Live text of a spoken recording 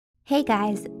Hey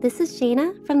guys, this is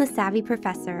Shayna from The Savvy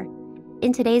Professor.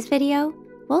 In today's video,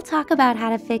 we'll talk about how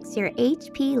to fix your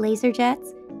HP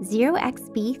Laserjet's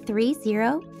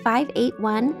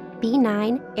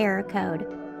 0XB30581B9 error code.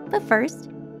 But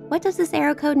first, what does this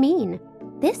error code mean?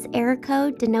 This error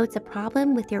code denotes a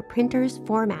problem with your printer's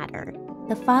formatter.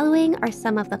 The following are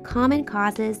some of the common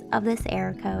causes of this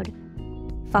error code.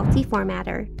 Faulty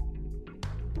formatter.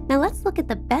 Now let's look at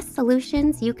the best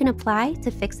solutions you can apply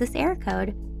to fix this error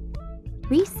code.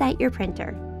 Reset your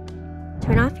printer.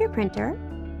 Turn off your printer.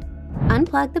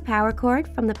 Unplug the power cord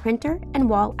from the printer and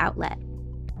wall outlet.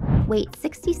 Wait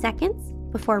 60 seconds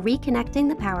before reconnecting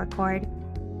the power cord.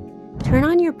 Turn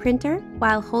on your printer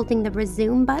while holding the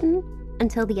resume button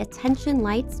until the attention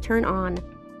lights turn on.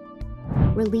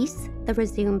 Release the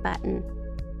resume button.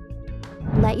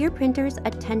 Let your printer's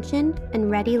attention and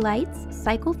ready lights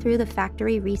cycle through the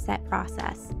factory reset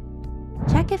process.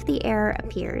 Check if the error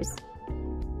appears.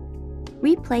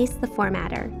 Replace the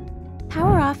formatter.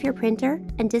 Power off your printer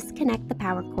and disconnect the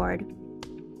power cord.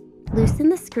 Loosen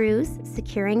the screws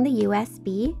securing the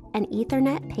USB and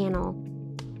Ethernet panel.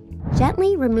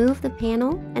 Gently remove the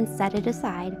panel and set it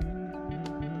aside.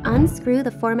 Unscrew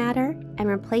the formatter and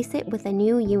replace it with a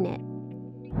new unit.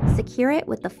 Secure it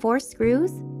with the 4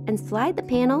 screws and slide the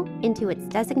panel into its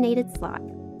designated slot.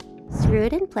 Screw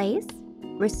it in place,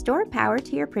 restore power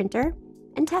to your printer,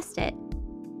 and test it.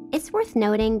 It's worth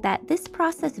noting that this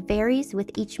process varies with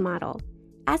each model.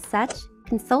 As such,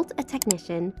 consult a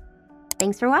technician.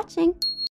 Thanks for watching!